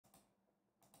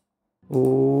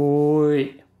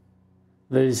Oi.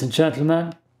 Ladies and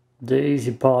gentlemen, the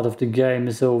easy part of the game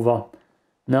is over.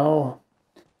 Now,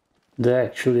 the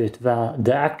actual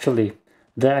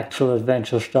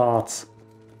adventure starts.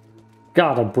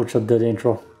 God, I butchered that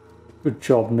intro. Good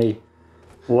job, me.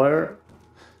 Where?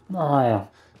 Ah, yeah.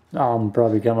 I'm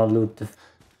probably gonna loot the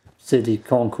city,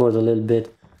 Concord a little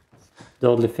bit. The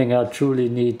only thing I truly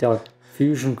need are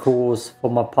fusion cores for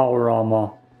my power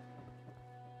armor.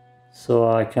 So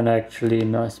I can actually,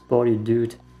 nice body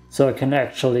dude. So I can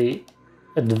actually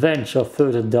adventure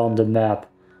further down the map,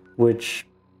 which,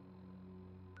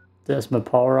 there's my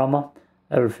power armor.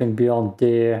 Everything beyond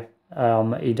there,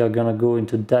 I'm either gonna go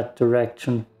into that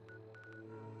direction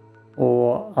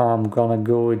or I'm gonna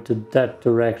go into that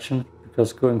direction,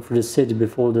 because going through the city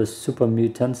before the super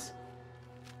mutants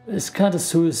is kind of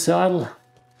suicidal,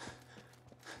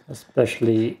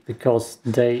 especially because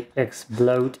they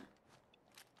explode.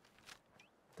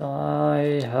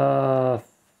 I have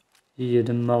here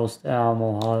the most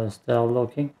ammo. How is that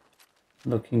looking?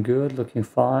 Looking good, looking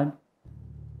fine.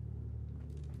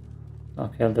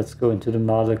 Okay, let's go into the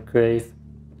mother grave.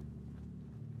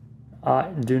 I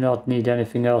do not need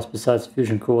anything else besides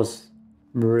fusion cores,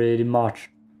 pretty much.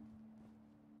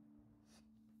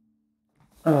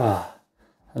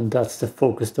 And that's the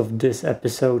focus of this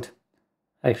episode.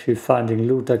 Actually finding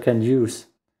loot I can use.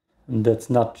 And that's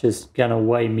not just gonna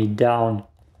weigh me down.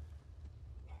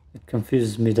 It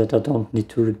confuses me that I don't need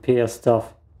to repair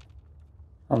stuff.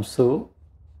 I'm so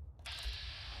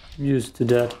used to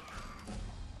that.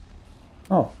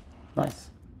 Oh, nice.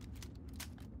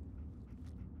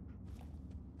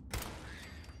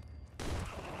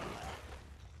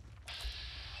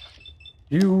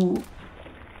 You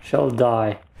shall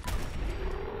die.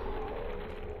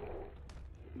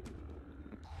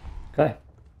 Okay.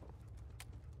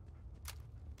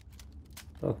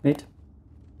 Dog meat.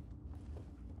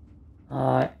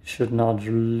 I should not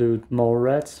loot more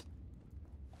rats.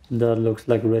 That looks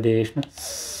like radiation.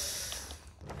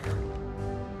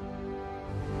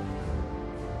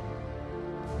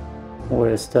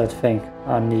 Where's that thing?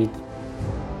 I need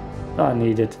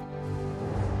it.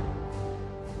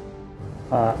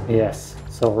 Yes,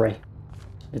 sorry.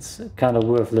 It's kind of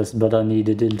worthless, but I need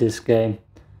it in this game.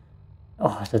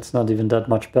 Oh, that's not even that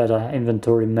much better.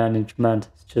 Inventory management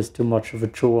is just too much of a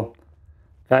chore.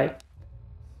 Okay.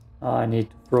 I need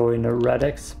to throw in a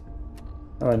Radix.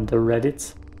 And the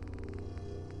Reddits.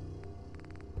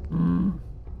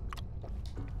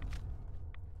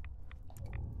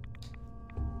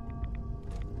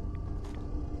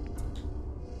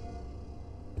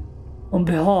 On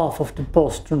behalf of the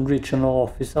Boston Regional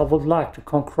Office, I would like to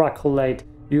congratulate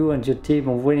you and your team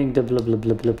on winning the blah blah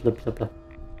blah blah blah blah blah.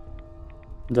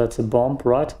 That's a bomb,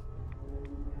 right?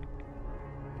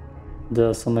 There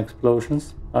are some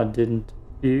explosions I didn't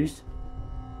use.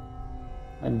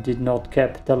 I did not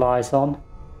capitalize on.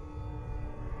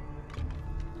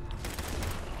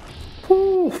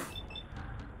 Poof.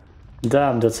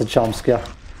 Damn, that's a jump scare.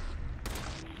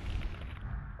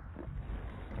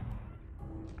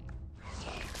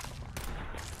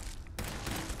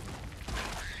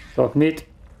 Dog meat.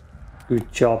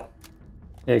 Good job.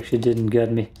 He actually didn't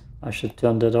get me. I should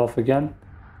turn that off again.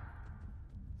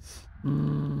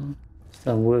 Is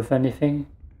that worth anything?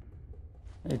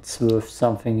 It's worth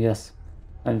something, yes.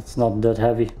 And it's not that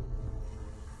heavy.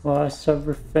 Why is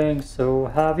everything so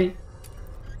heavy?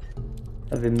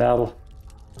 Heavy metal.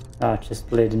 I just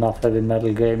played enough heavy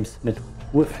metal games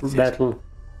with metal.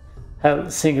 Hell,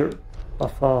 singer. I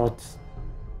thought.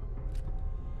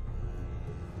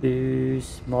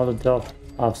 Use Molotov.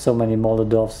 I have so many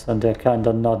Molotovs and they're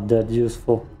kinda not that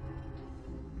useful.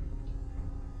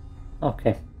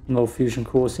 Okay, no fusion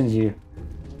cores in here.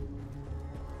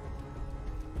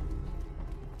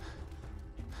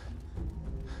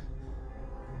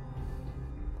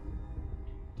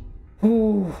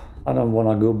 Ooh, I don't want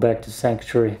to go back to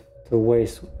Sanctuary. The way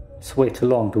is way too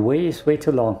long. The way is way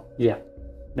too long. Yeah,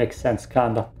 makes sense,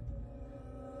 kinda.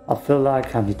 I feel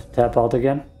like I need to tap out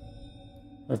again.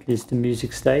 At least the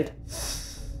music stayed.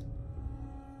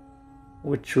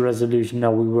 Which resolution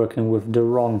are we working with? The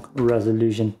wrong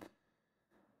resolution.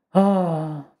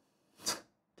 Ah,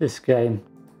 this game.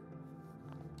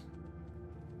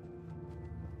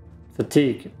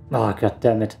 Fatigue. Ah, god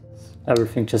damn it.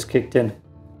 Everything just kicked in.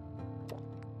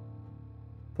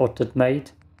 Potted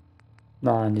meat.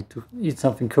 No, I need to eat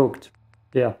something cooked.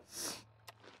 Yeah.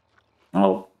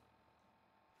 Oh.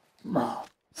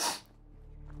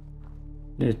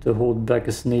 Need to hold back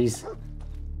a sneeze.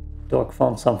 Dog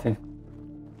found something.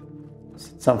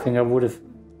 Is it something I would have...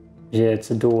 Yeah,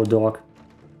 it's a door dog.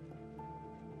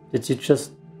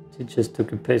 Did he just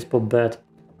took a baseball bat.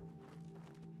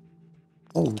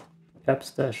 Oh, cap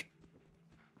stash.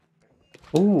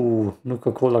 Ooh,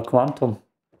 Nuka-Cola Quantum.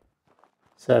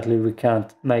 Sadly, we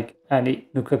can't make any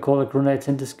Nuka-Cola grenades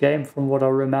in this game, from what I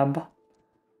remember.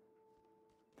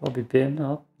 Bobby pin,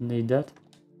 oh, need that.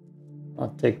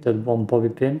 I'll take that one bobby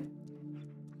pin.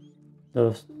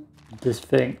 This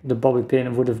thing, the bobby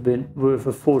pin would have been worth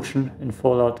a fortune in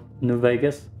Fallout New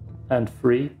Vegas. And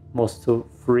free, most so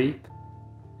free.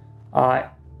 I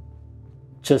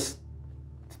just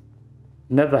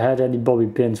never had any bobby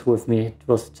pins with me. It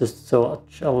was just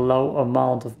such a low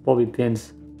amount of bobby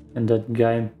pins in that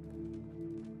game.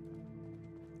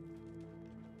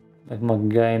 Like my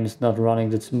game is not running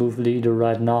that smoothly either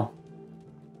right now.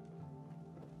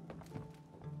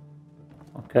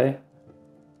 Okay.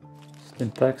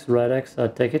 Stimpaks, Red X, I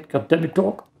take it. God damn it,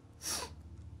 talk!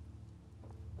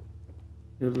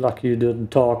 You're lucky you didn't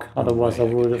talk, otherwise I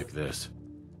would have.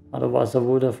 Otherwise I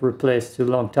would have replaced you a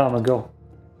long time ago.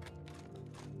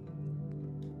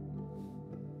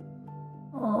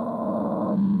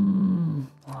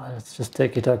 Let's just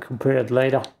take it, I'll compare it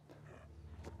later.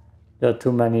 There are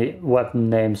too many weapon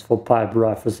names for pipe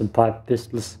rifles and pipe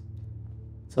pistols.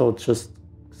 So it's just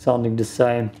sounding the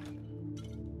same.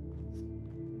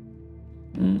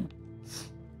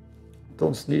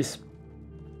 Don't sneeze.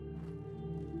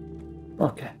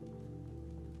 Okay.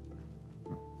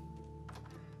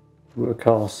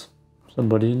 Workhouse.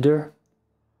 Somebody in there?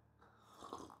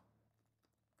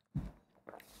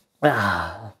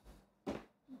 Ah.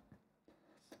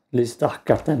 At least,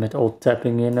 goddammit, all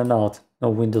tapping in and out. No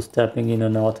windows tapping in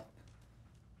and out.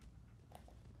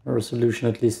 Resolution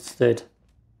at least stayed.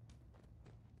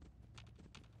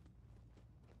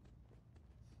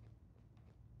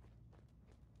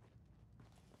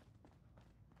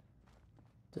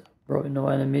 Probably no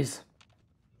enemies.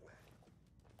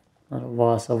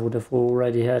 Otherwise I would have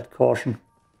already had caution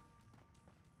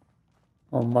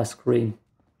on my screen.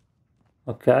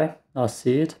 Okay, I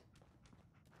see it.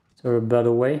 Is there a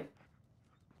better way?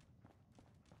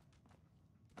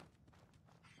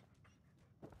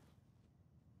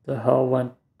 The hell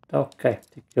went... Okay,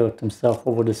 he killed himself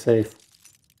over the safe.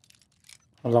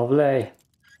 Lovely.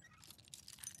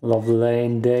 Lovely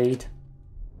indeed.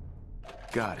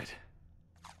 Got it.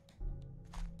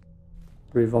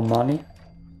 River money.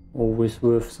 Always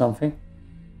worth something.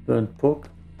 Burnt book.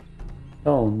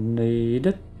 Don't need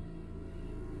it.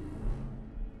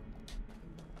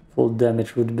 Full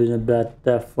damage would have been a bad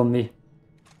death for me.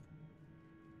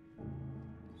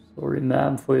 Sorry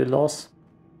ma'am for your loss.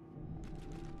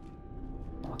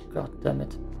 Oh god damn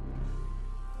it.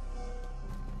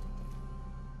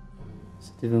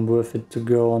 Is it even worth it to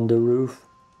go on the roof?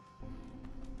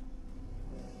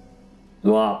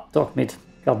 Ah, dog meat.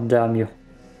 God damn you.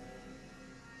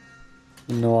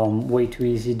 You know I'm way too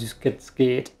easy to get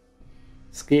scared.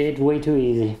 Scared way too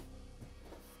easy.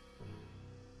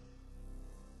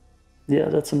 Yeah,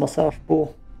 that's a massage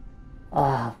ball.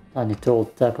 Ah, I need to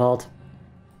alt tap out.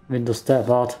 Windows tap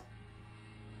out.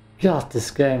 God,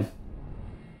 this game.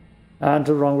 And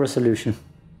the wrong resolution.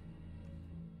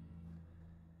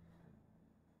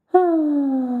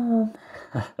 And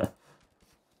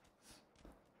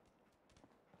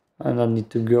I need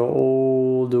to go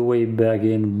all the way back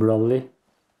in, probably.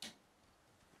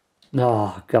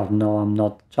 Oh, God, no, I'm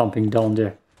not jumping down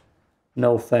there.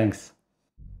 No, thanks.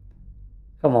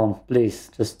 Come on, please,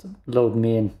 just load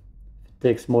me in. It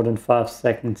takes more than 5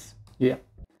 seconds. Yeah.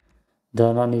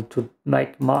 Then I need to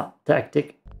make my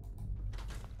tactic.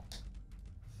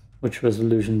 Which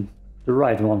resolution? The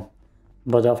right one.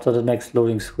 But after the next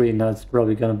loading screen, that's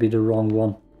probably gonna be the wrong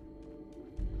one.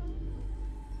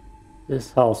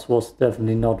 This house was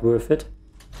definitely not worth it.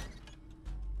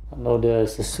 I know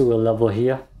there's a sewer level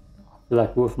here.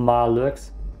 Like with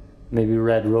Marlurks. Maybe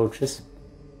red roaches.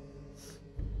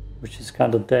 Which is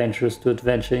kind of dangerous to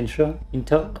adventure into.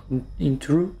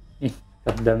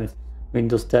 God damn it.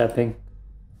 Windows tapping.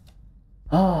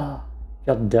 Ah,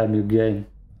 god damn you game.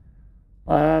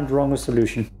 And wrong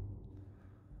resolution.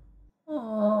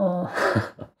 Oh.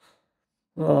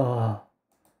 Oh.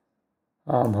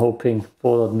 I'm hoping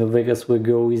Fallout New Vegas will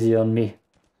go easy on me.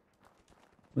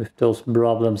 With those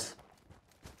problems.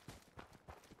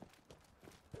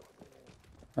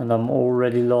 And I'm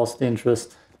already lost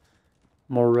interest.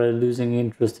 I'm already losing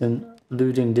interest in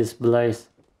looting this place.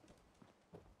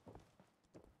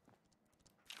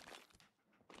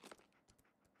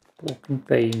 Broken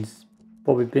panes.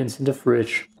 Bobby pins in the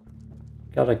fridge.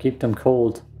 Gotta keep them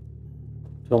cold.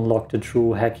 To unlock the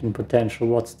true hacking potential.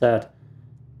 What's that?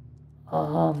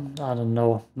 I don't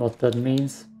know what that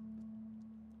means.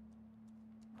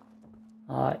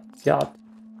 I got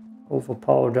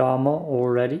overpowered armor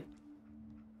already.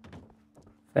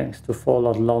 Thanks to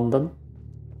Fallout London.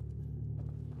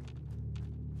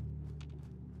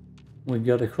 We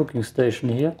got a cooking station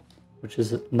here, which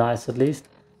is nice at least.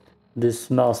 This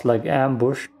smells like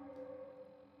ambush.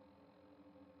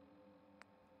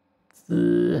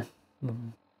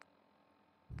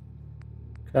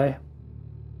 Okay.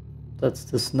 That's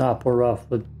the sniper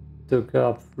rifle. Took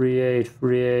up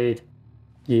 38.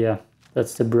 Yeah,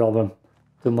 that's the problem.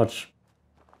 Too much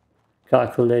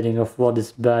calculating of what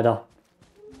is better.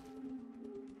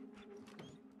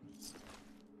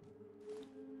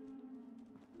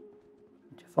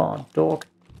 Found dog.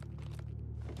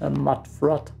 A mud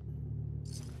frat.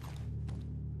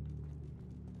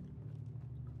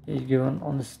 You going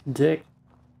on this dick?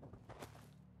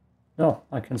 No,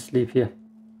 I can sleep here.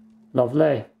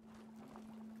 Lovely.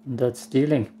 That's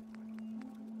stealing.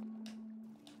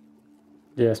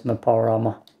 There's my power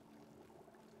armor.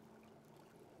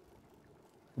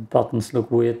 The buttons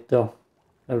look weird though.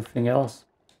 Everything else,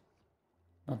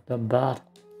 not that bad.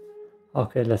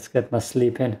 Okay, let's get my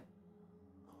sleep in.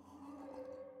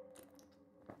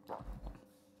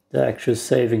 The actual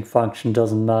saving function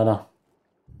doesn't matter.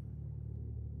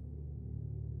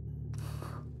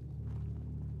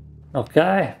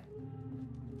 Okay.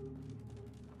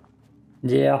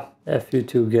 Yeah,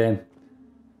 FU2 game.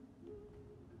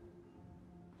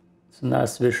 It's a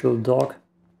nice visual dog.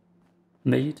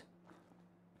 Meat.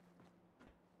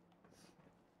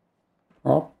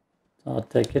 Oh, I'll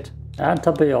take it.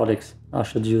 Antibiotics. I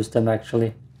should use them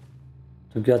actually.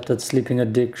 To get that sleeping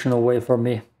addiction away from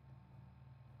me.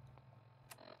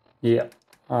 Yeah,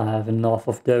 I have enough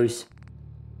of those.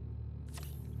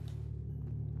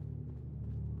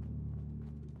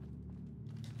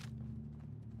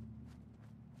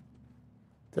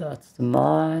 That's the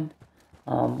mine.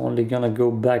 I'm only gonna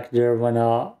go back there when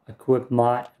I equip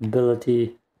my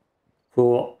ability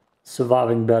for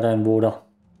surviving better in water.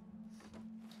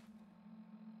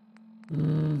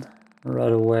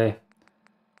 Right away.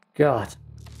 God.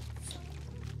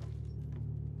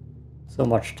 So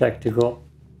much tactical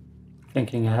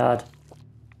thinking ahead.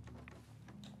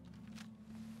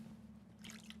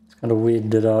 It's kind of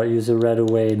weird that I use it right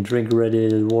away and drink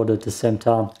radiated water at the same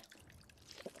time.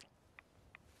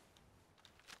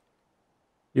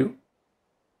 You.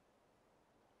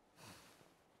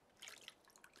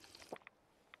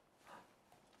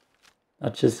 I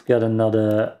just got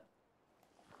another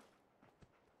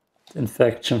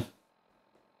infection.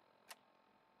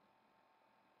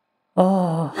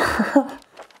 Oh.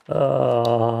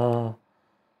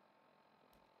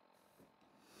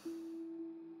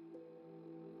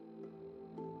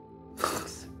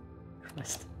 Christ.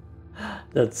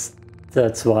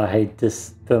 That's why I hate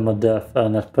this permadeath,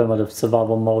 not permadeath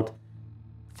survival mode.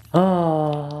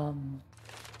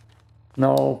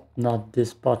 No, not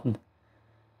this button.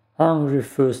 Hungry,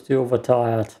 thirsty,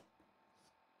 overtired.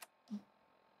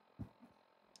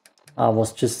 I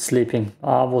was just sleeping.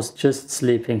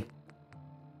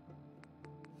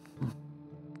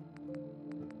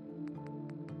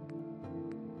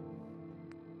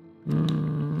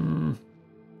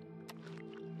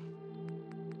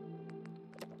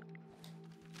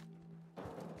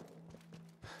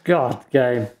 God,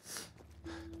 game.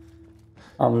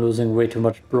 I'm losing way too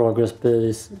much progress by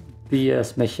this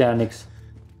BS mechanics.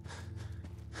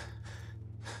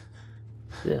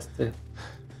 Yes,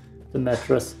 the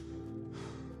mattress.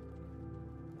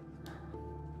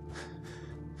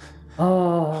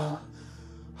 Oh.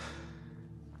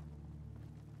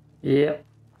 Yeah.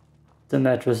 The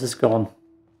mattress is gone.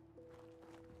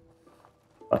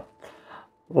 What?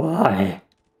 Why?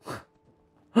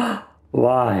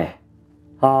 Why?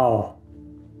 How?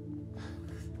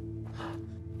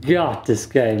 God, this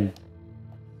game.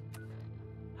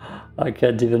 I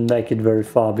can't even make it very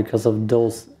far because of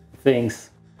those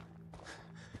things.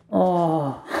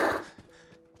 Oh.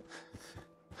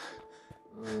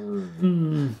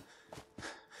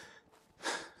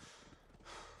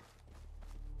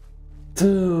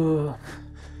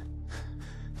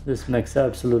 This makes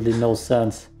absolutely no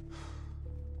sense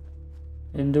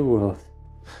in the world.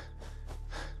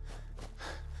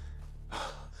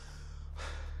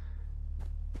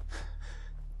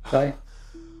 Okay,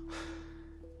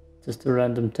 just a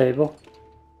random table.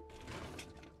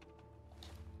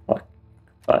 Fuck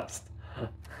Christ.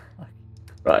 Fuck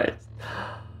Christ.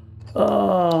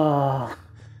 Oh.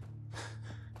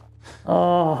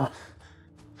 Oh.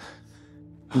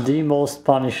 The most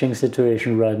punishing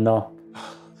situation right now.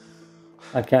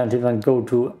 I can't even go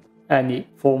to any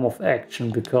form of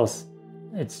action because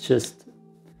it's just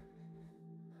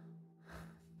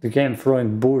the game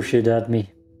throwing bullshit at me.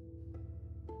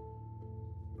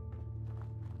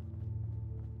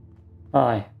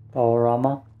 Hi, power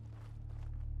armor.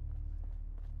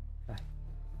 Okay.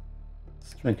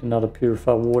 Let's drink another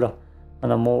purified water.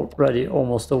 And I'm already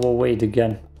almost overweight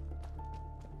again.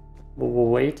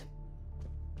 Overweight?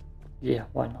 Yeah,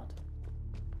 why not?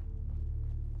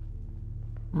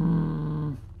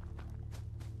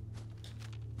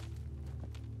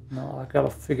 No, I gotta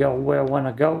figure out where I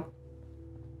wanna go.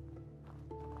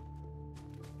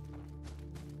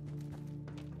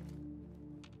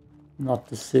 Not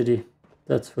the city,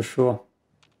 that's for sure.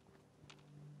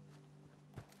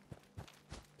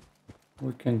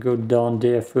 We can go down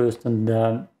there first and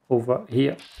then over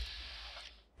here.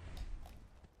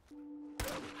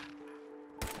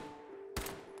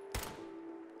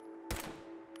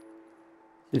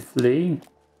 Is he fleeing?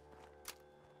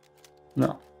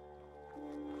 No.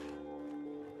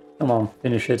 Come on,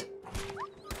 finish it.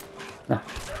 No.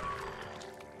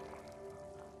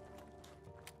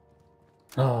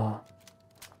 Ah.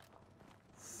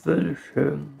 Finish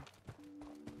him.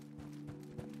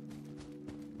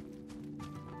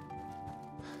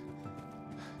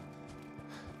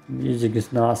 Music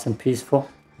is nice and peaceful.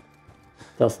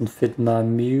 Doesn't fit my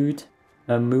mood.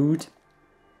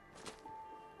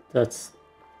 That's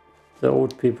the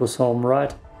old people's home,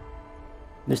 right?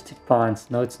 Mystic Pines.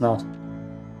 No, it's not.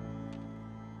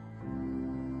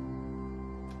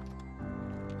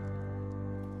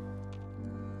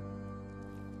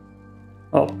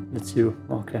 Oh, it's you.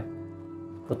 Okay.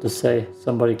 Got to say,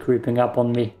 somebody creeping up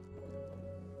on me.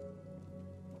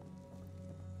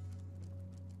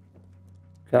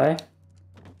 Okay.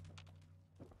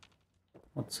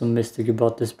 What's so mystic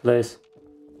about this place?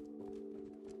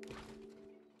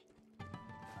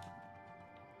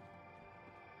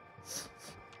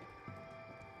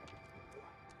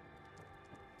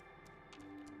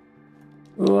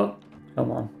 Oh,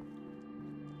 come on.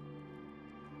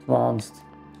 Advanced.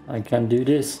 I can do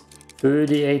this.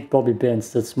 38 bobby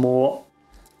pins. That's more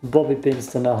bobby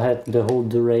pins than I had the whole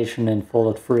duration in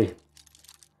Fallout 3.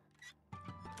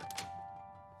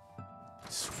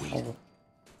 Sweet.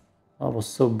 I was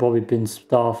so bobby pin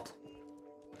starved.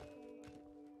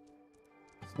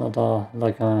 It's not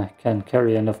like I can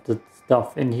carry enough the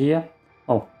stuff in here.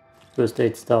 Oh, first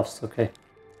aid stuffs. Okay,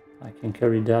 I can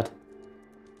carry that.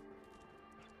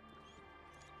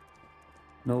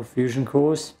 No fusion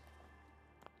cores.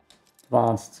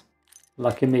 Advanced.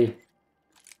 Lucky me.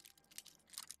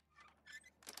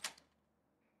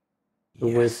 The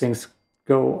way things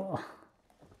go.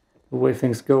 The way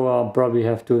things go, I'll probably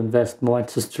have to invest more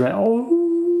into strength.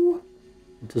 Oh,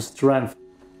 into strength.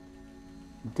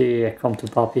 There, come to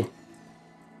puppy.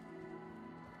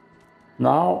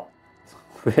 Now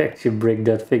we actually bring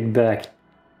that thing back.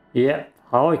 Yeah,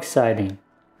 how exciting.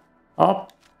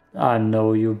 Up, I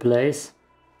know you place.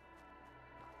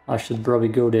 I should probably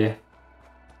go there.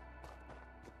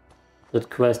 That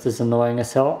quest is annoying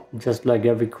as hell, just like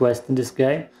every quest in this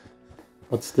game.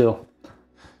 But still,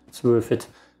 it's worth it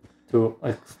to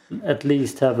at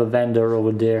least have a vendor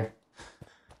over there.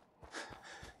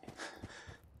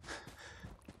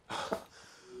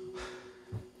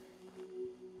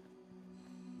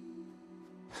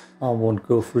 I won't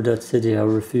go through that city, I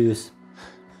refuse.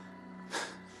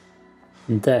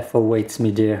 Death awaits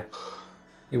me there.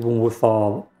 Even with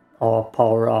our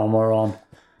power armor on.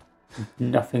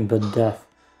 Nothing but death.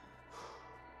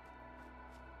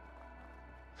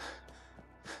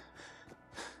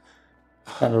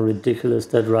 It's kind of ridiculous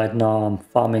that right now I'm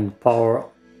farming power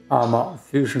armor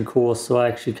fusion cores so I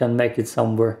actually can make it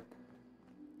somewhere.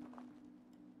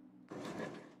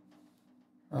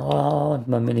 Oh, and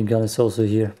my minigun is also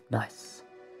here. Nice.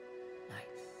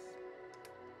 Nice.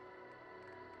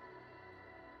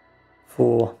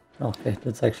 4. Okay,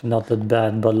 that's actually not that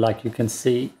bad, but like you can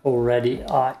see already,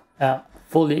 I am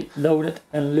fully loaded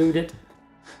and looted.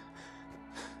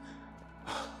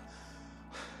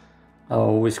 I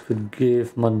always could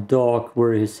give my dog,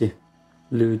 where is he?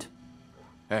 Loot.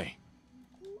 Hey.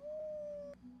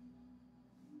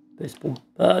 Baseball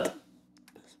bat.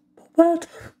 Baseball bat.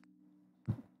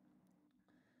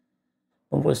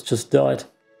 My voice just died.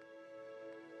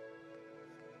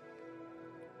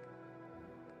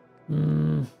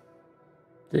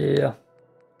 There.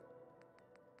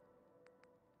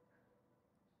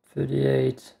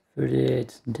 38,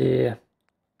 there.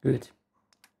 Good.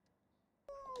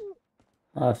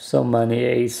 I have so many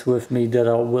A's with me that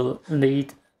I will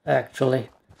need, actually.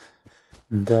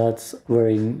 That's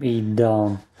wearing me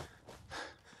down.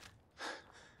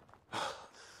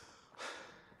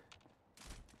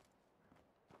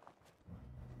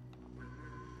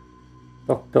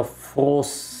 Dr.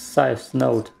 Forsyth's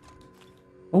note.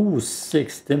 Ooh,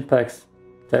 6 Stimpaks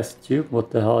test tube.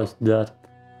 What the hell is that?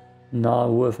 not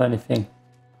worth anything.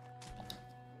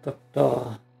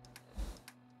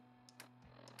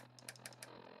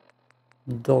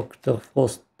 Dr.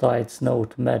 Frostbite's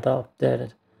note, meta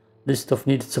updated. List of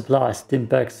needed supplies, stim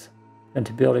packs,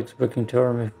 antibiotics, working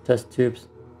term, test tubes.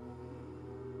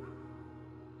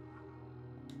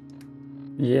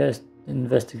 Yes,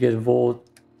 investigate vault.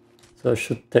 So I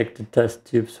should take the test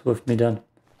tubes with me then.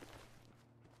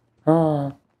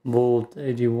 Ah, vault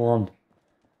 81.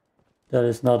 That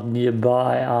is not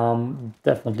nearby. I'm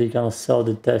definitely gonna sell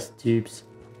the test tubes.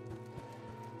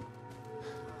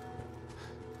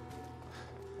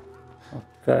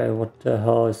 Okay, what the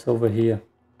hell is over here?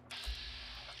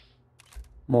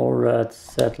 More red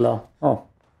settler. Oh,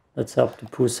 let's help the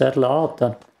poor settler out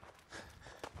then.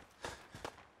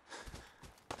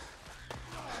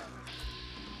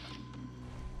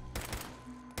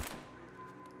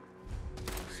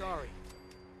 Sorry.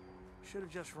 Should have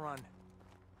just run.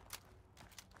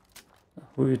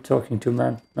 Who are you talking to,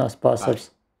 man? Nice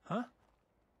biceps. Huh?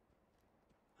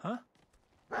 Huh?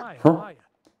 Hi, Huh? how are you?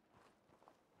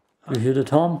 You hear that,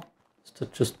 Tom? Is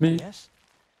that just me? Yes?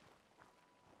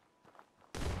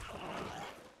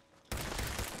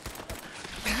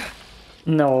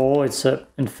 No, it's a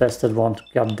infested one.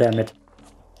 God damn it.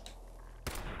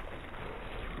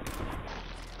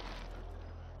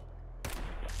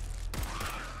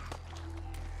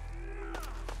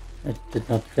 It did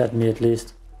not get me at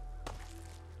least.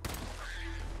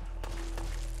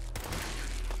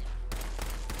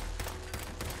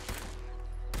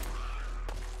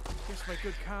 Guess my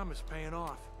good karma's paying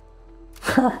off.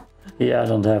 Yeah, I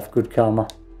don't have good karma.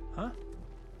 Huh?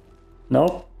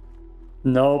 Nope.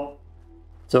 Nope.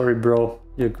 Sorry, bro.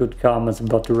 Your good karma's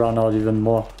about to run out even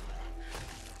more.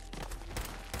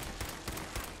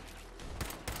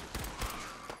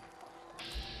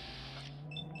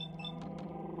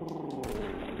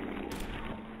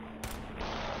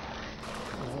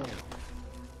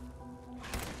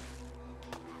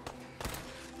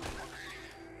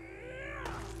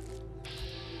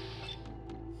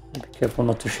 Be careful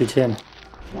not to shoot him.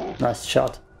 Nice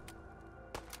shot.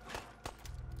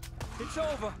 It's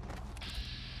over. For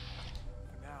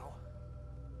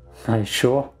now. Are you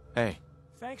sure? Hey,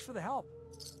 Thanks for the help.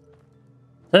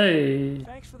 Hey!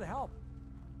 Thanks for the help.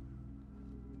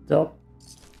 Stop.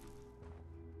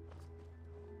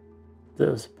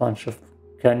 There's a bunch of...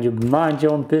 Can you mind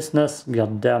your own business?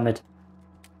 God damn it.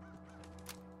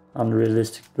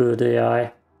 Unrealistic bird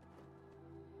AI.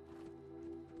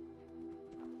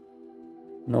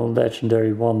 No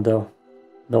legendary one though.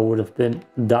 That would have been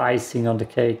the icing on the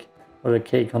cake. Or the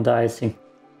cake on the icing.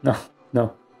 No,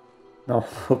 no, no,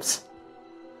 oops.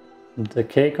 The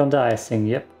cake on the icing,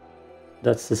 yep.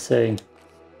 That's the saying.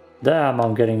 Damn,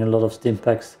 I'm getting a lot of stim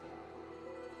packs.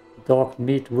 Dog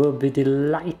meat will be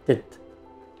delighted.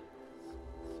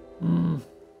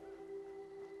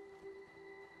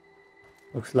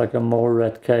 Looks like a more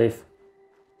red cave.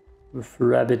 With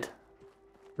rapid.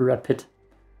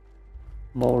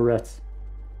 More rats.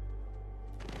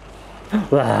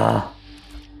 Ah.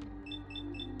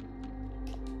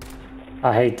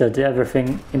 I hate that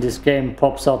everything in this game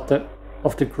pops out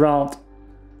of the ground.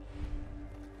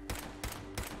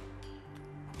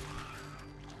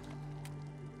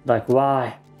 Like,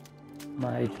 why?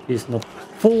 My HP is not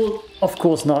full. Of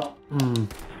course not.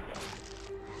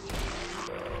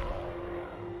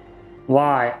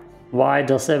 Why? Why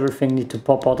does everything need to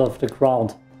pop out of the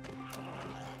ground?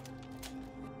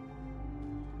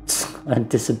 And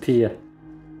disappear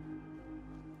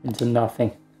into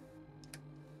nothing.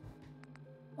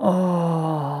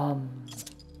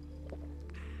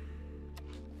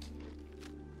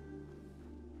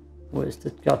 Where's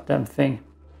that goddamn thing?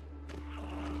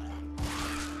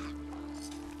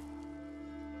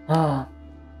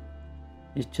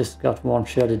 You just got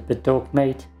one-shotted by dog,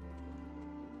 mate.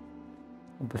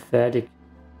 Pathetic.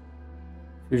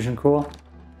 Fusion core.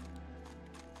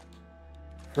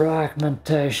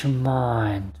 Fragmentation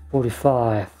mind.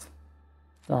 45.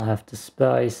 Don't have the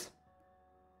space.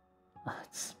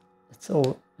 It's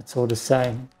all the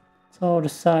same. It's all the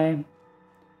same.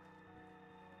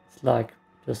 It's like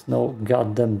there's no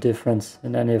goddamn difference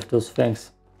in any of those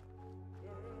things.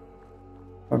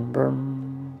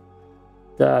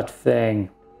 That thing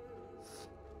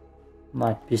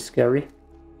might be scary.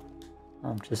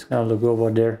 I'm just gonna look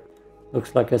over there.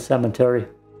 Looks like a cemetery.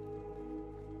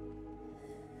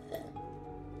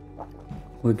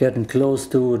 We're getting close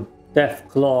to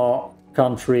Deathclaw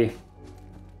country.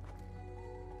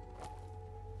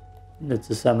 It's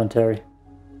a cemetery.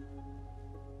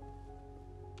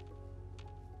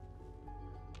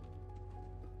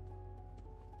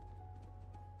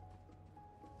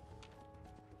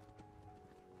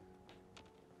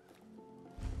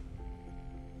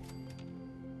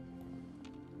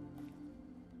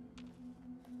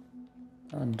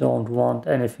 I don't want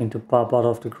anything to pop out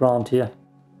of the ground here.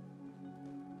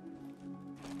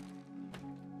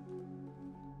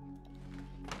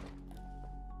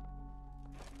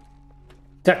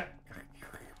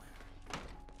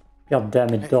 God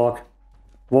damn it, dog.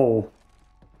 Whoa.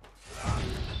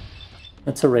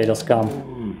 It's a radar scum.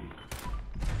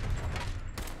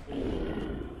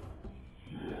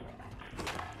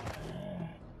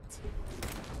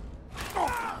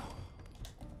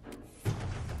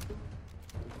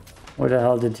 Where the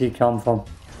hell did he come from?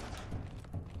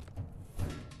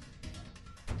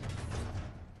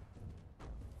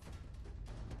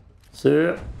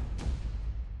 Sir?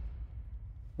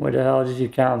 Where the hell did you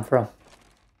come from?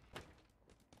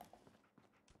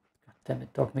 God damn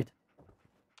it, dog meat.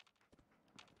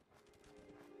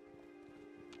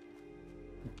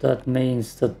 That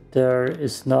means that there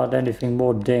is not anything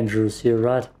more dangerous here,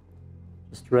 right?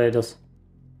 Just raiders.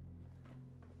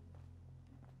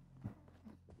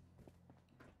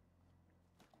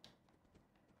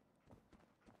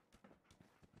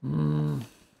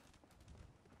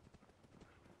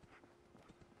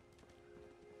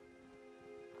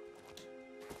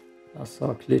 I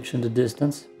saw a glitch in the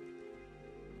distance.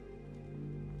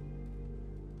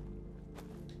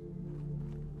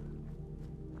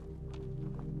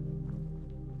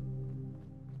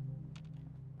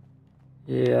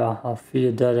 Yeah, I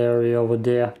feel that area over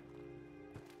there.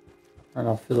 And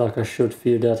I feel like I should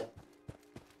feel that.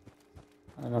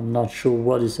 And I'm not sure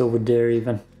what is over there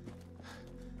even.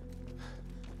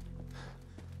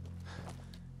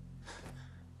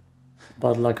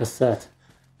 But like I said,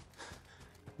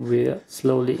 we're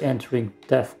slowly entering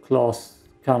Deathclaw's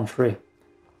country.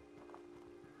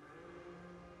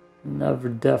 And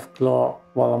every Deathclaw,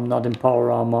 while I'm not in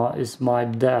power armor, is my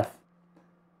death.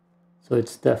 So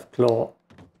it's Deathclaw.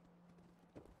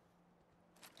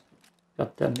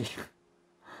 God damn it.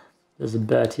 There's a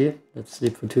bed here. Let's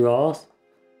sleep for 2 hours.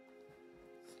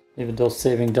 Even though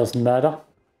saving doesn't matter.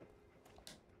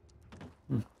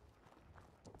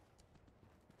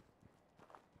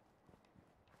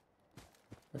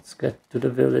 Let's get to the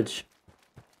village.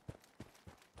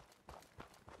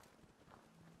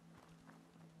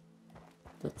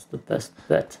 That's the best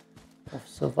bet of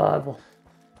survival.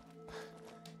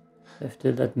 If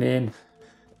they let me in.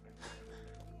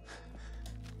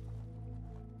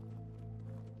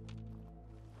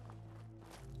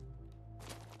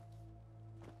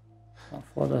 I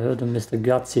thought I heard of Mr.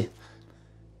 Gutsy.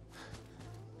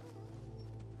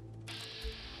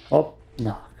 Oh,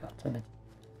 no, god damn it.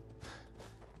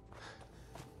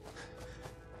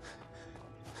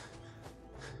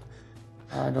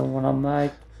 I don't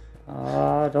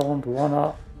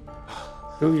wanna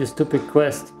do your stupid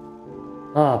quest.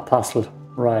 Ah, puzzle.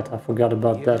 Right, I forgot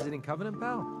about that. Visiting Covenant,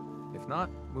 pal? If not,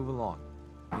 move along.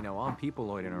 You know, I'm people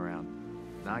loitering around.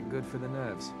 Not good for the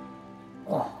nerves.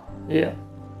 Oh, yeah.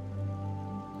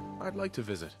 I'd like to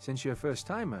visit. Since you're a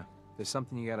first-timer, there's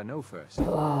something you gotta know first.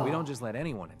 Oh. We don't just let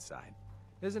anyone inside.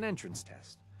 There's an entrance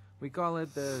test. We call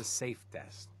it the safe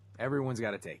test. Everyone's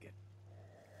gotta take it.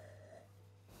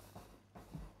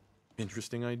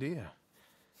 Interesting idea.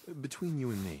 Between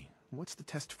you and me, what's the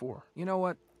test for? You know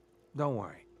what? Don't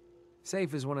worry.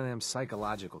 Safe is one of them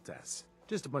psychological tests.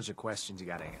 Just a bunch of questions you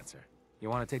gotta answer.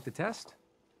 You wanna take the test?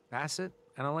 Pass it,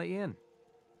 and I'll let you in.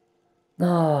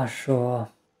 Ah, sure.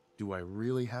 Do I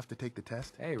really have to take the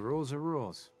test? Hey, rules are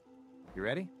rules. You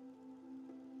ready?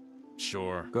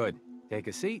 Sure. Good. Take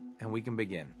a seat, and we can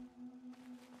begin.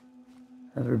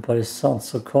 Everybody sounds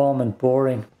so calm and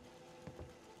boring.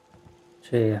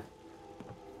 Gee,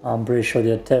 I'm pretty sure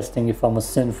they're testing if I'm a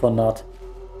synth or not.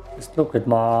 Just look at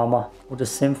my armor. Would a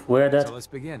synth wear that? So let's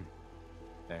begin.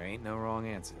 There ain't no wrong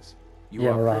answers. You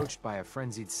Yeah, are right. approached by a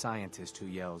frenzied scientist who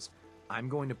yells, "I'm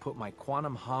going to put my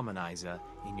quantum harmonizer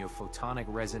in your photonic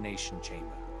resonation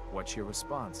chamber." What's your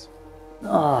response?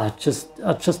 Ah, I just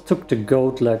took the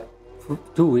G.O.A.T like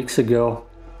 2 weeks ago.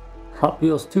 Up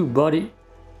yours too, buddy.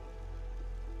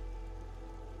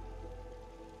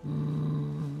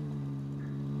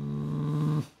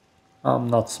 I'm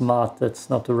not smart. That's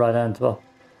not the right answer.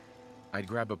 I'd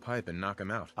grab a pipe and knock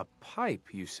him out. A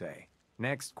pipe, you say?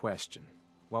 Next question.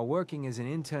 While working as an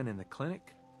intern in the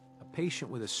clinic, a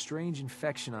patient with a strange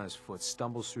infection on his foot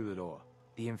stumbles through the door.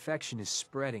 The infection is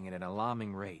spreading at an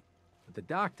alarming rate, but the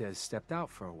doctor has stepped out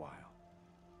for a while.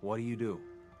 What do you do?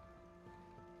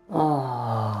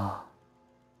 Ah,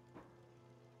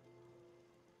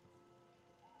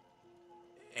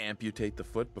 Amputate the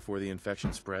foot before the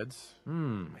infection spreads?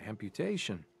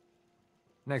 Amputation.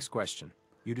 Next question.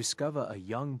 You discover a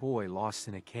young boy lost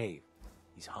in a cave.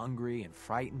 He's hungry and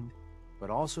frightened, but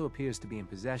also appears to be in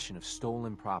possession of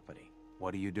stolen property.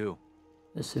 What do you do?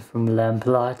 Is he from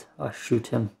lamplight? I shoot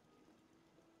him.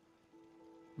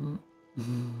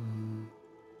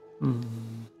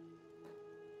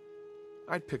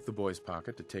 I'd pick the boy's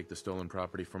pocket to take the stolen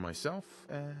property for myself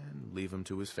and leave him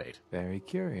to his fate. Very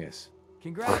curious.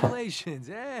 Congratulations!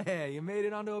 Hey, you made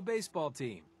it onto a baseball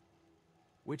team.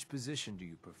 Which position do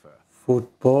you prefer?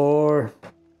 Football.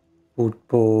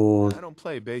 Football. I don't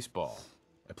play baseball.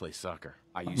 I play soccer.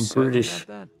 Are you I'm certain British. about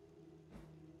that?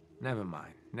 Never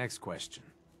mind. Next question.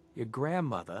 Your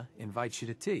grandmother invites you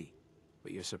to tea,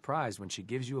 but you're surprised when she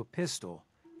gives you a pistol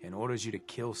and orders you to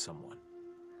kill someone.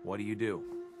 What do?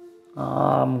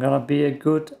 I'm gonna be a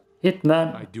good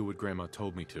hitman. I do what Grandma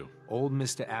told me to. Old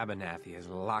Mr. Abernathy has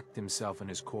locked himself in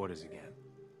his quarters again,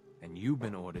 and you've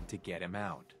been ordered to get him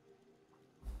out.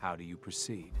 How do you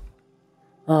proceed?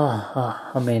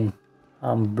 I mean,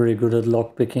 I'm pretty good at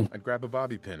lockpicking. I'd grab a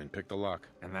bobby pin and pick the lock.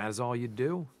 And that is all you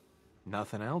do?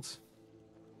 Nothing else?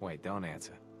 Wait, don't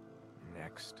answer.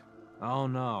 Next. Oh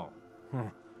no.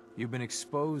 You've been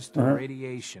exposed to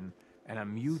radiation, and a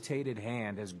mutated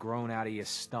hand has grown out of your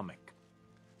stomach.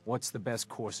 What's the best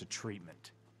course of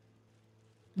treatment?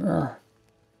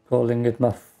 Calling it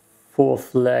my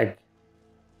fourth leg.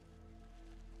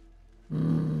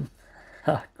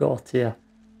 Got here.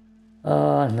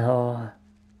 Oh no.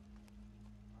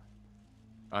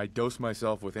 I dose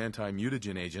myself with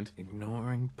anti-mutagen agent.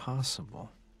 Ignoring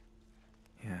possible.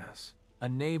 Yes. A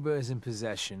neighbor is in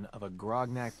possession of a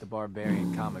Grognak the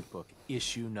Barbarian comic book,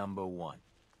 issue number 1.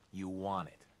 You want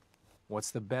it.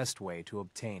 What's the best way to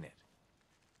obtain it?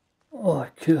 Oh, I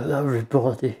kill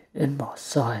everybody in my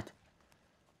sight.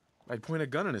 I'd point a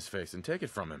gun in his face and take it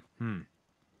from him.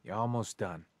 You're almost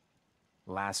done.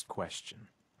 Last question.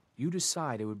 You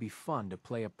decide it would be fun to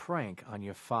play a prank on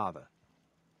your father.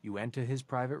 You enter his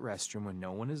private restroom when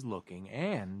no one is looking,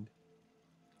 and...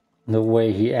 The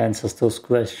way he answers those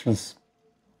questions.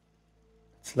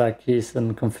 It's like he's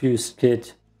a confused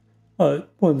kid. I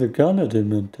point the gun at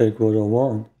him and take what I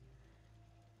want.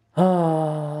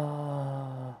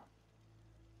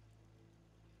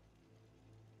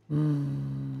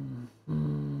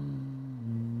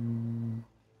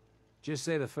 Just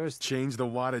say the first... Change the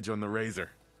wattage on the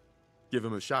razor. Give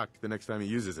him a shock the next time he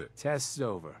uses it. Test's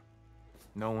over.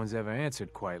 No one's ever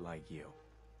answered quite like you.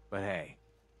 But hey,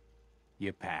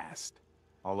 you passed.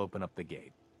 I'll open up the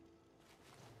gate.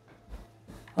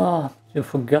 You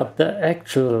forgot the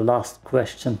actual last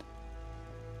question.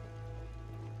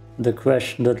 The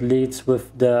question that leads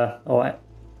with the... or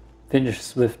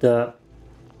finishes with the...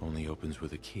 Only opens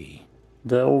with a key.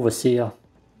 The overseer.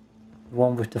 The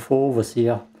one with the 4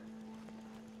 overseer.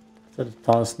 Is that a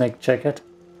town snake jacket?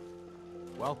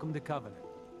 Welcome to Covenant.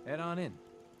 Head on in.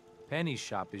 Penny's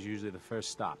shop is usually the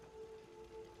first stop.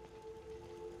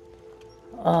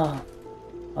 I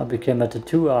became a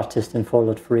tattoo artist in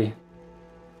Fallout 3.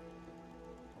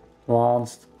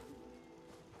 Advanced.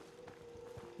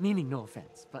 Meaning no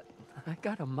offense, but I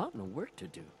got a mountain of work to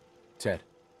do. Ted.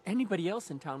 Anybody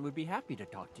else in town would be happy to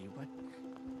talk to you, but...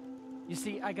 You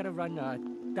see, I gotta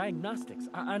run diagnostics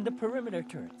on the perimeter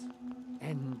turrets.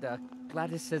 And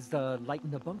Gladys says the light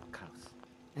in the bunkhouse.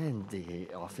 And the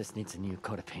office needs a new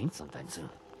coat of paint sometime soon.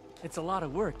 It's a lot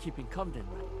of work keeping Covenant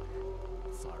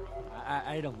running. Sorry,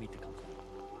 I don't mean to complain.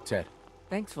 Ted.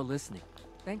 Thanks for listening.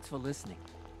 Thanks for listening.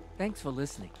 Thanks for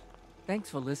listening. Thanks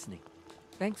for listening.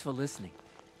 Thanks for listening.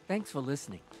 Thanks for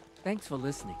listening. Thanks for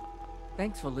listening.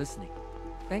 Thanks for listening.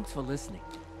 Thanks for listening.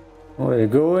 Where are you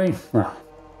going? Who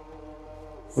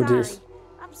Sorry, this?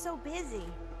 I'm so busy.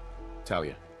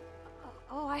 Talia.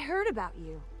 Oh, I heard about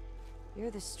you.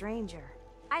 You're the stranger.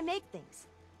 I make things.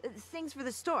 Things for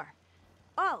the store.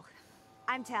 Oh,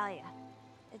 I'm Talia.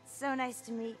 It's so nice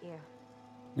to meet you.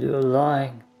 You're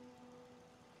lying.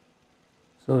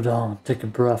 Slow down, take a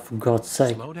breath for God's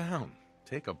sake. Slow down.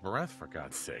 Take a breath for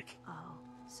God's sake. Oh,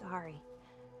 sorry.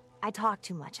 I talk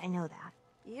too much, I know that.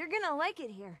 You're gonna like it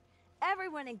here.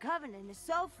 Everyone in Covenant is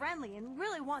so friendly and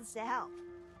really wants to help.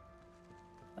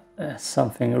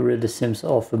 Something really seems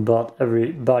off about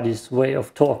everybody's way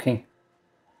of talking.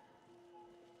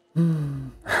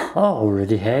 I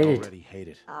already hate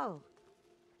it. Oh,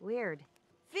 weird.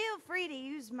 Feel free to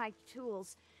use my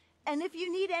tools. And if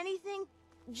you need anything,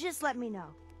 just let me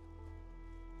know.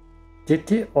 Did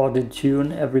they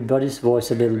auto-tune everybody's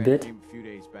voice a little bit? Came a few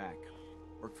days back.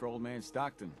 Worked for old man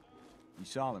Stockton. You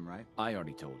saw him, right? I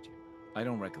already told you. I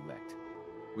don't recollect.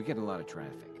 We get a lot of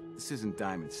traffic. This isn't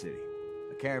Diamond City.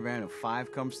 A caravan of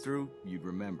 5 comes through, you'd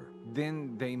remember.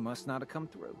 Then they must not have come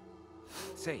through.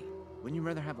 Say, wouldn't you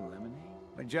rather have a lemonade?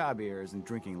 My job here isn't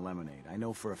drinking lemonade. I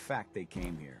know for a fact they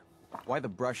came here. Why the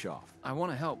brush off? I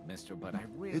want to help, mister, but I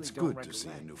really It's don't good to see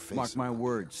a new face. Mark my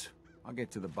words. I'll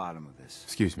get to the bottom of this.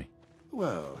 Excuse me.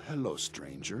 Well, hello,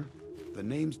 stranger. The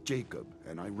name's Jacob,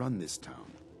 and I run this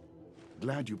town.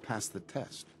 Glad you passed the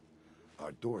test.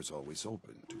 Our door's always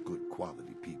open to good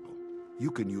quality people. You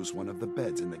can use one of the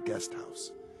beds in the guest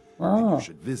house. And you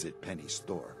should visit Penny's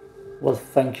store. Well,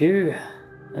 thank you.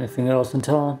 Anything else in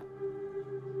town?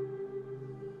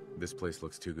 This place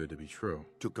looks too good to be true.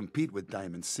 To compete with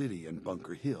Diamond City and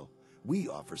Bunker Hill, we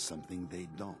offer something they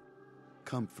don't.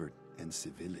 Comfort and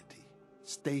civility.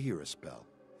 Stay here a spell,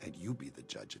 and you be the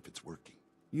judge if it's working.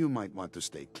 You might want to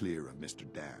stay clear of Mr.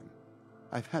 Dan.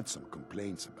 I've had some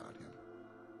complaints about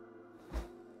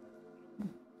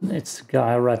him. It's the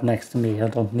guy right next to me. I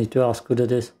don't need to ask who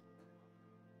that is.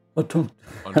 I don't.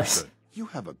 Understood. You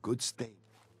have a good stay.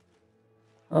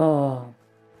 Oh.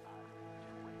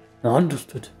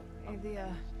 Understood. Hey,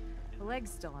 the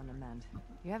leg's still on the mend.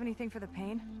 You have anything for the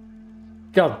pain?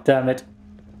 God damn it.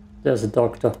 There's a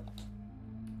doctor.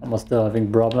 Am I still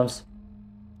having problems?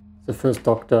 It's the first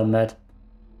doctor I met.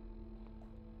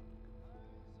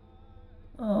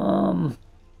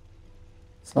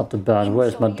 It's not too bad.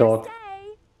 Where's my dog?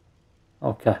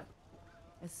 Okay.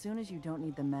 As soon as you don't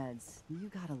need the meds,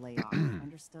 you gotta lay off.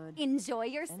 Understood? Enjoy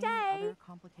your Any stay. other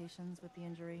complications with the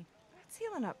injury? It's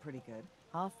healing up pretty good.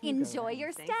 Off you go Enjoy then.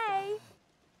 your stay.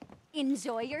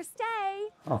 Enjoy your stay.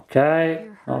 If Okay.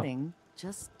 you're hurting,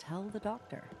 just tell the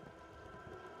doctor.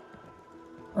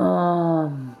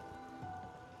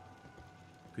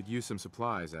 Could use some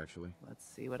supplies, actually. Let's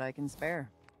see what I can spare.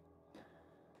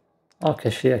 Okay,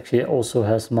 she actually also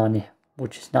has money,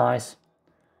 which is nice.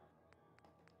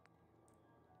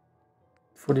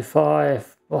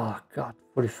 45. Oh god,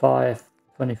 45,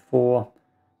 24,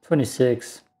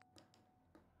 26.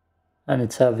 And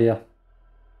it's heavier.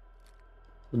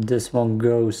 So this one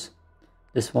goes.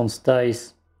 This one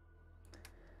stays.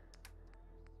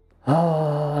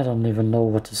 Oh, I don't even know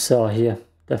what to sell here.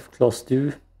 Deathclaw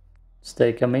stew.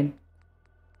 Steak, I mean.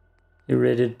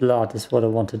 Irradiated blood is what I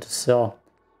wanted to sell.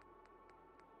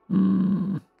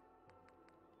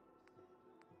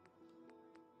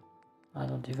 I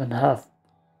don't even have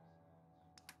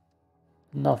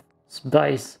enough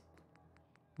space.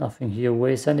 Nothing here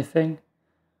weighs anything.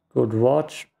 Good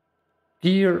watch.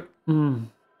 Gear.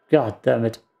 God damn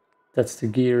it. That's the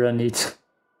gear I need.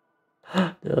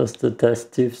 There's the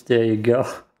test tubes. There you go.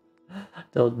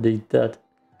 Don't need that.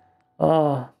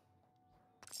 Oh.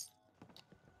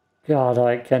 God,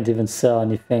 I can't even sell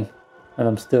anything. And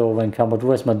I'm still over-encumbered.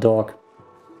 Where's my dog?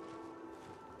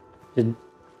 Did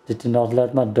you not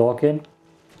let my dog in?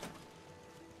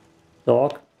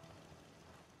 Dog?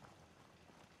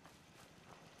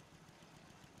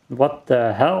 What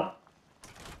the hell?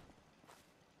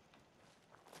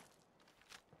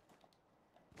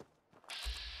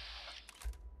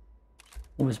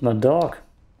 Where's my dog?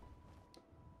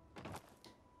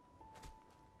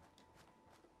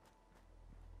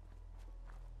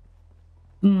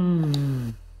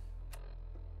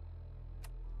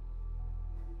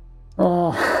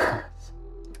 Oh,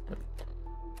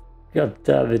 God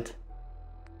damn it.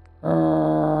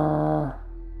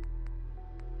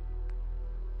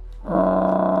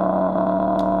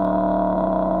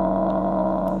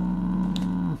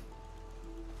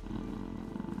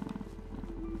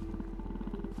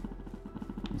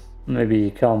 Maybe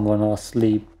you come when I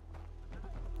sleep.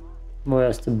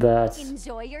 Where's the bed?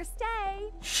 Enjoy your stay.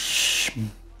 Shh.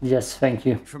 Yes, thank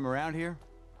you. From around here?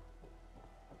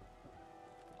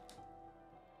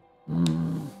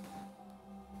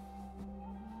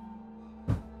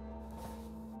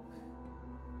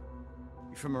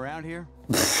 You from around here?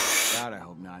 God, I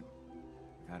hope not.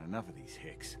 I've had enough of these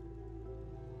hicks.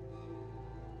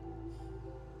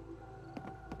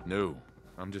 No,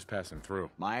 I'm just passing through.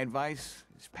 My advice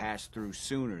is pass through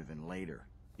sooner than later.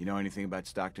 You know anything about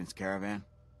Stockton's caravan?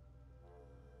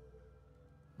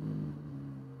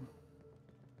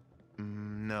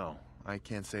 No, I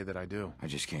can't say that I do. I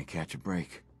just can't catch a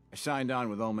break. I signed on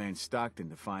with old man Stockton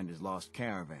to find his lost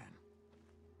caravan.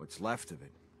 What's left of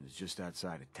it is just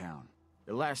outside of town.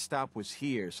 The last stop was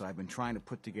here, so I've been trying to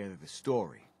put together the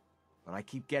story. But I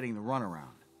keep getting the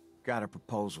runaround. Got a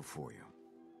proposal for you.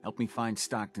 Help me find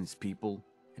Stockton's people,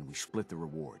 and we split the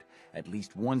reward. At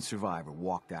least one survivor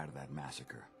walked out of that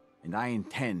massacre. And I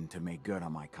intend to make good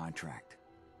on my contract.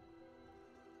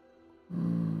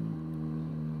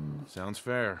 Sounds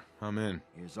fair. I'm in.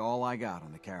 Here's all I got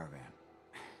on the caravan.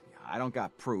 I don't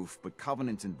got proof, but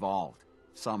Covenant's involved.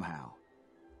 Somehow.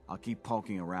 I'll keep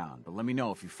poking around, but let me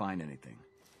know if you find anything.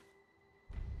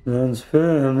 Sounds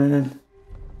fair, man.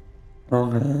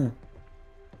 Okay.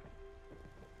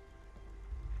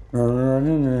 I'm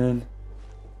running in.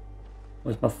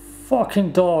 Where's my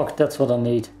fucking dog? That's what I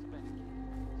need.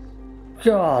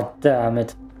 God damn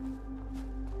it.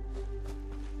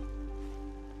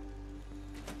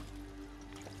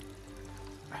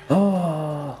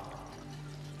 Oh.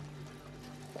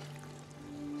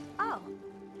 Oh.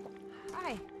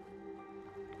 Hi.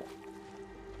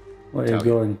 Where are you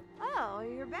Talia. going? Oh,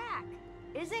 you're back.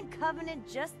 Isn't Covenant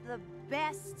just the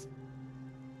best?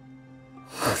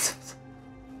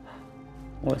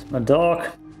 Where's my dog?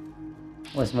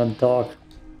 Where's my dog?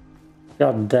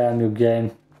 God damn you,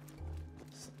 game.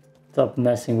 Stop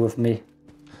messing with me.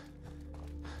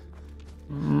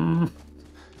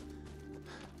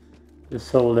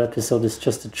 This whole episode is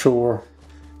just a chore.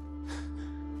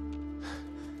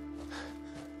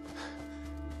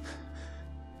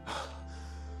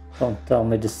 Don't tell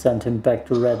me to send him back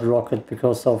to Red Rocket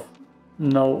because of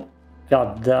no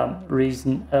goddamn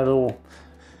reason at all.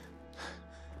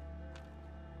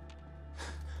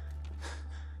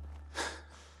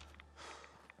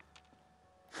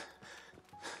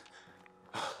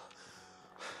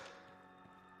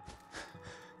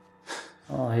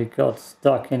 Oh, he got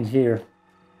stuck in here.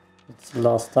 It's the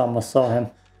last time I saw him.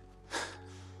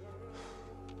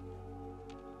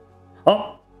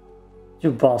 Oh!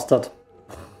 You bastard.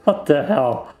 What the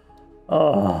hell?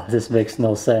 Oh, this makes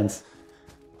no sense.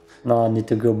 Now I need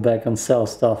to go back and sell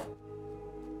stuff.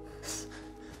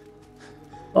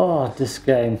 Oh, this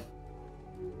game.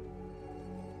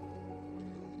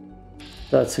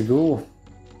 That's a ghoul.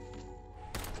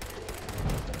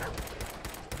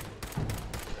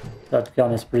 That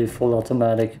gun is pretty full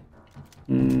automatic.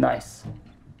 Nice.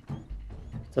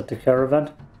 Is that the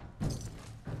caravan?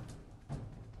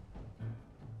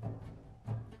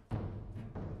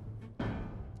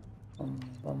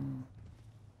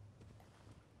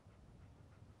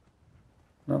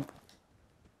 Nope.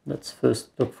 Let's first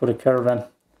look for the caravan.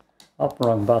 Up,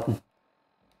 wrong button.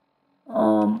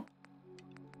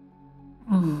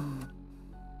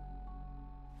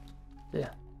 Yeah.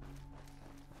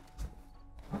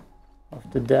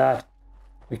 After that,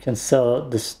 we can sell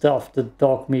the stuff that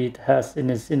dog meat has in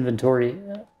his inventory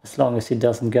as long as he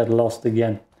doesn't get lost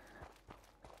again.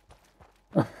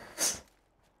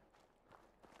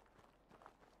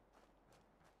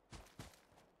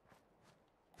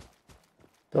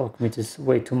 Dog meat is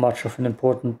way too much of an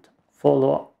important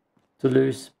follower to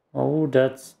lose. Oh,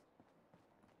 that's...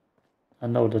 I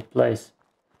know that place.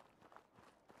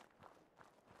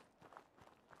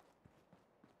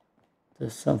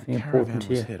 There's something important Caravan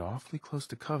was here. hit awfully close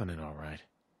to Covenant, all right.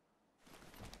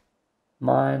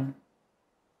 Mine.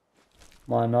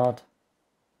 Why not?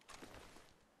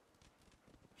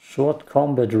 Short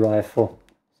combat rifle.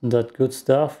 Isn't that good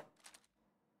stuff?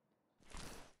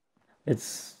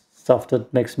 It's stuff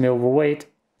that makes me overweight.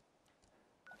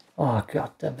 Oh,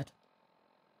 god damn it.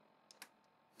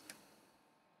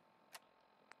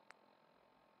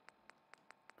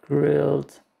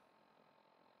 Grilled.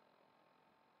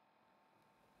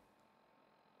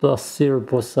 Plus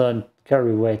 0%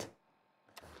 carry weight.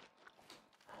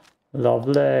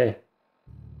 Lovely.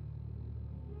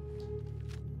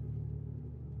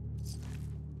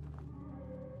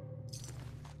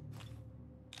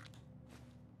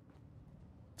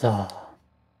 Ah.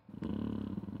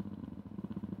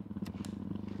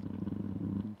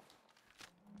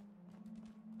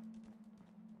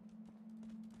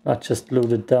 I just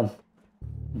looted them.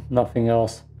 Nothing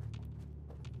else.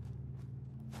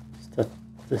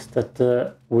 Is that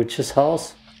the witch's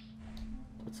house?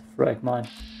 That's a frag mine.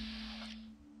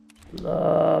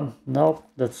 Nope,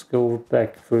 let's go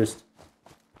back first.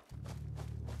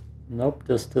 Nope,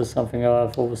 there's still something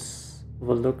I've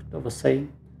overlooked,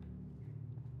 overseen.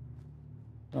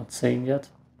 Not seen yet.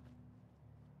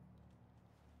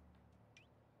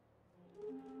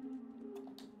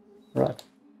 Right.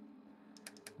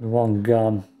 One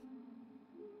gun.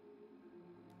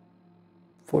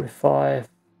 45.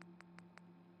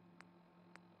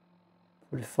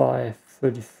 45,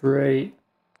 33.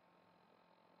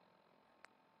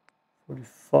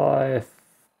 45.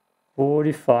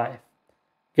 45.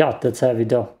 God, that's heavy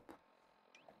though.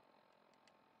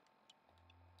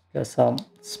 Guess I'm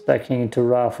speccing into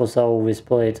rifles I always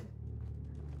played.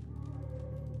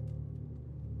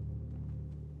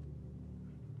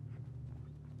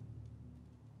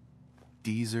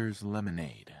 Deezer's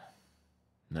Lemonade.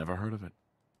 Never heard of it.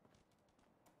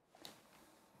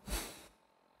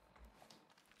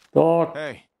 Dog.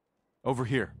 Hey, over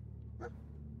here.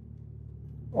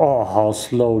 Oh, how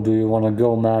slow do you want to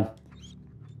go, man?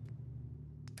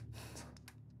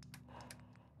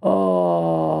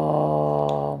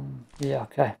 Yeah,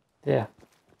 okay, yeah.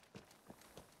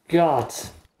 God,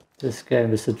 this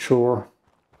game is a chore.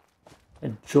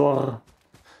 A chore.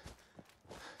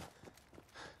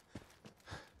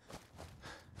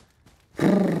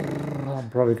 I'm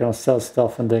probably gonna sell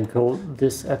stuff and then call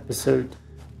this episode.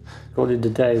 Call it a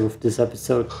day with this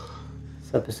episode.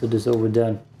 This episode is over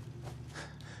then.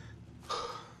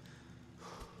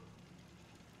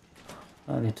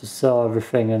 I need to sell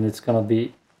everything and it's gonna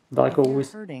be like If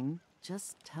always. you're hurting,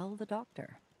 just tell the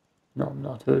doctor. No, I'm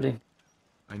not hurting.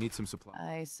 I need some supplies.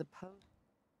 I suppose.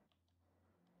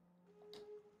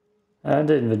 And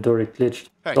the inventory glitched.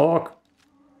 Hey. Dog!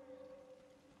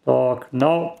 Dog,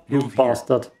 no, you Move here.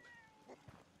 bastard.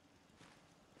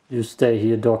 You stay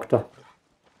here, doctor.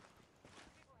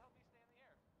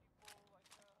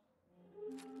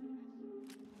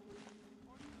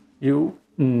 You,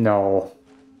 no.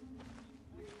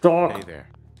 Dog! Hey there.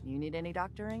 You need any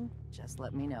doctoring? Just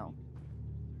let me know.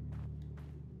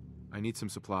 I need some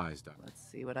supplies, Doc. Let's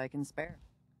see what I can spare.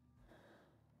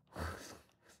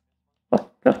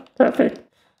 God damn it.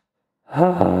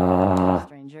 Ah.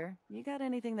 Stranger, you got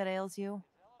anything that ails you?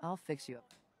 I'll fix you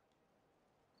up.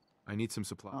 I need some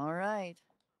supplies. All right.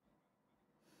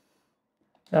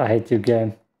 I hate you,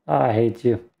 game. I hate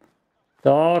you.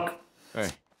 Dog! Hey,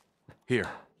 here.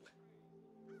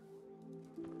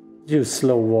 You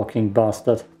slow walking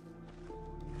bastard.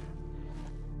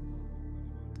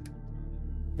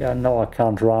 Yeah, no, I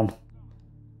can't run.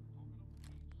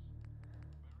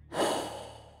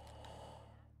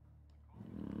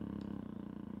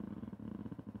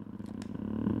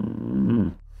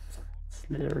 It's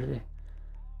literally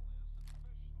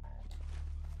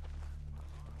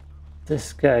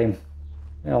this game.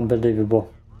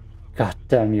 Unbelievable. God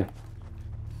damn you.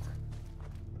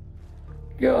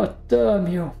 God damn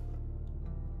you.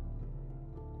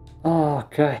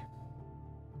 Okay.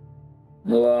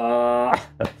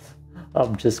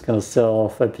 I'm just gonna sell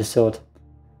off episode.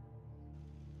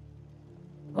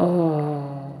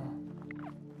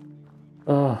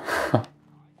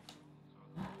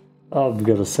 I'm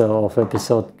gonna sell off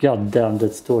episode. God damn,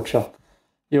 that's torture.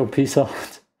 Yo, peace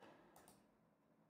out.